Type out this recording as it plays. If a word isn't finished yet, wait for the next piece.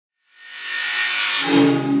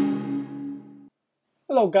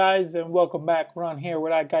Hello guys, and welcome back. Ron here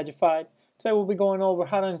with iGadgetified. Today we'll be going over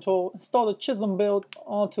how to install the Schism build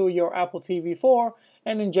onto your Apple TV 4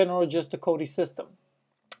 and in general just the Kodi system.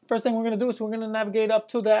 First thing we're going to do is we're going to navigate up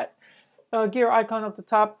to that gear icon up the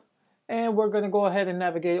top, and we're going to go ahead and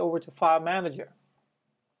navigate over to File Manager.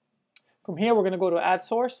 From here we're going to go to Add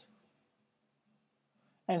Source,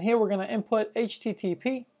 and here we're going to input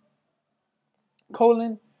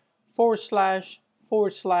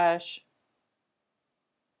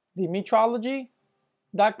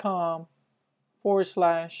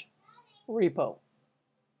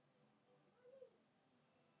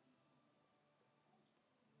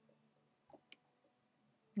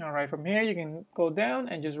Alright, from here you can go down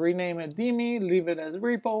and just rename it Demi, leave it as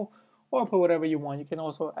repo, or put whatever you want. You can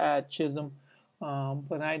also add Schism,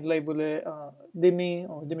 but I'd label it Demi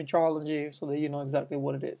or Demetrology so that you know exactly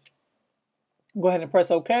what it is. Go ahead and press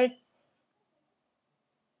OK.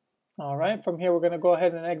 Alright, from here we're going to go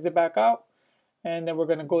ahead and exit back out, and then we're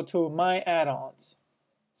going to go to My Add-ons.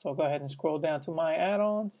 So go ahead and scroll down to My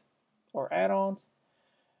Add-ons or Add-ons,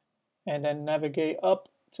 and then navigate up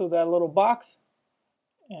to that little box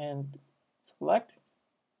and select.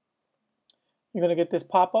 You're going to get this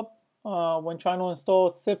pop-up when trying to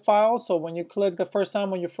install zip files. So when you click the first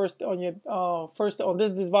time on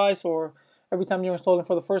this device, or every time you're installing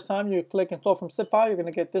for the first time, you click install from zip file, you're going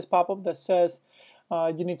to get this pop-up that says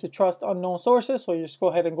you need to trust unknown sources. So you just go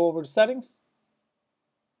ahead and go over to settings,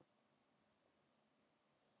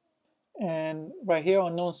 and right here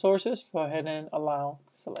on unknown sources, go ahead and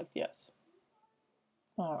select yes.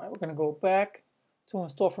 All right, we're going to go back to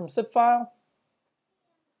install from zip file.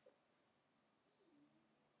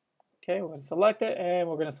 Okay, we're going to select it, and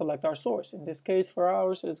we're going to select our source. In this case, for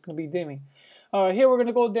ours, it's going to be Demi. All right, here we're going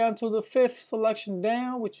to go down to the fifth selection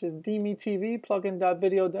down, which is Demi TV,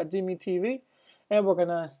 plugin.video.demi TV, and we're going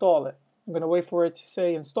to install it. I'm going to wait for it to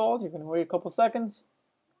say installed. You're going to wait a couple seconds.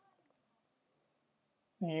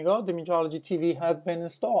 There you go, Demetrology TV has been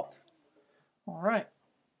installed. All right.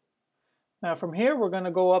 Now from here, we're going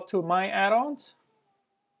to go up to My Add-ons.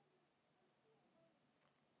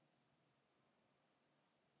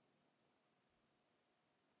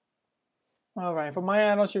 All right, for My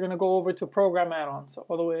Add-ons, you're going to go over to Program Add-ons,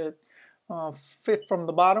 all the way fifth from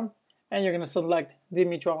the bottom, and you're going to select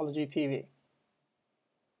Demetrology TV.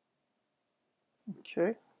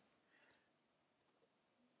 Okay.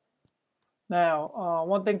 Now,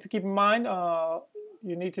 one thing to keep in mind,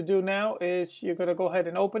 you need to do now is you're going to go ahead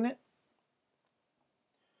and open it,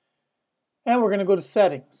 and we're going to go to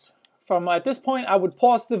Settings. At this point, I would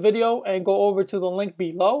pause the video and go over to the link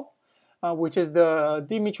below, which is the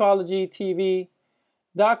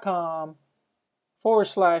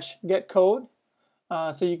demetrologytv.com/get-code,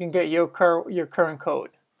 so you can get your current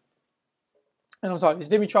code. And I'm sorry, it's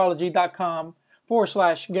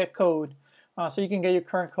demetrology.com/get-code, so you can get your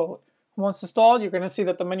current code. Once installed, you're going to see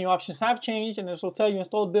that the menu options have changed, and this will tell you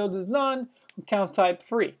installed build is none, account type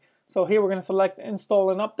free. So here we're going to select install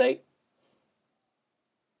and update.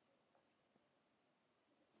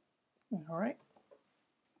 All right.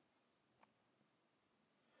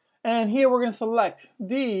 And here we're going to select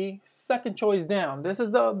the second choice down. This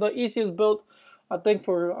is the easiest build, I think,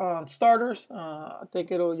 for starters. I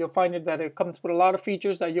think you'll find that it comes with a lot of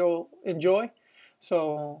features that you'll enjoy.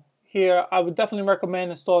 So here, I would definitely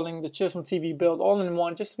recommend installing the Schism TV build all in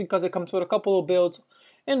one, just because it comes with a couple of builds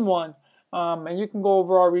in one. And you can go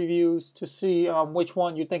over our reviews to see which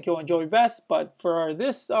one you think you'll enjoy best. But for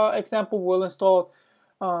this example, we'll install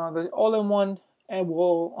the all-in-one, and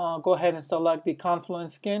we'll go ahead and select the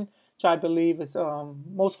Confluence skin, which I believe is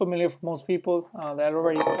most familiar for most people that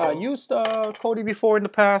already used Kodi before in the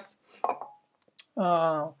past.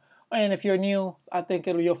 And if you're new, I think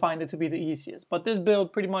you'll find it to be the easiest. But this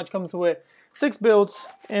build pretty much comes with 6 builds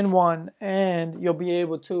in one, and you'll be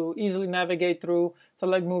able to easily navigate through,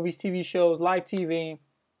 select movies, TV shows, live TV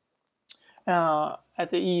at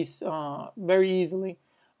the ease, very easily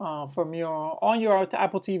from on your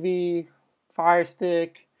Apple TV, Fire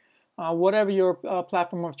Stick, whatever your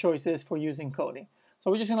platform of choice is for using Kodi. So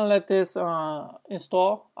we're just going to let this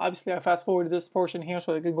install. Obviously, I fast forwarded this portion here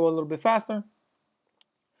so it can go a little bit faster.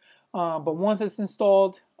 But once it's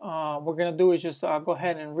installed, what we're going to do is just go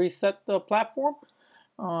ahead and reset the platform,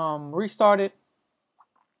 restart it,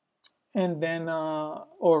 and then,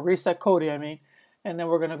 or reset Kodi, I mean, and then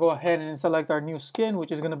we're going to go ahead and select our new skin,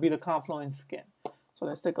 which is going to be the Confluence skin. So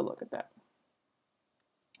let's take a look at that.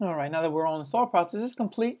 All right, now that we're on the install process is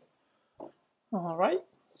complete. All right,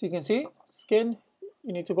 so you can see skin,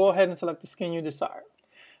 you need to go ahead and select the skin you desire.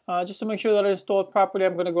 Just to make sure that it's installed properly,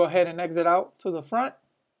 I'm going to go ahead and exit out to the front.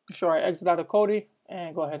 Make sure I exit out of Kodi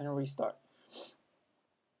and go ahead and restart.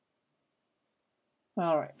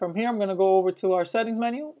 Alright, from here I'm going to go over to our settings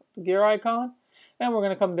menu, the gear icon, and we're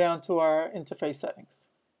going to come down to our interface settings.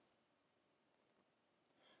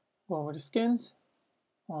 Go over to skins.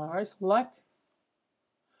 Alright, select.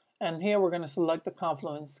 And here we're going to select the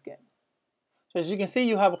Confluence skin. So as you can see,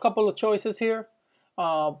 you have a couple of choices here.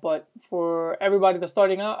 But for everybody that's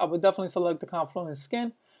starting out, I would definitely select the Confluence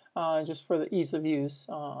skin just for the ease of use.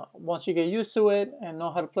 Once you get used to it and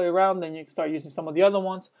know how to play around, then you can start using some of the other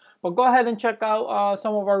ones. But go ahead and check out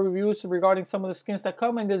some of our reviews regarding some of the skins that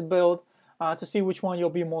come in this build to see which one you'll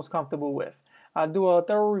be most comfortable with. I'll do a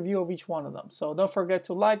thorough review of each one of them. So don't forget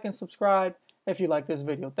to like and subscribe if you like this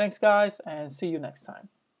video. Thanks guys, and see you next time.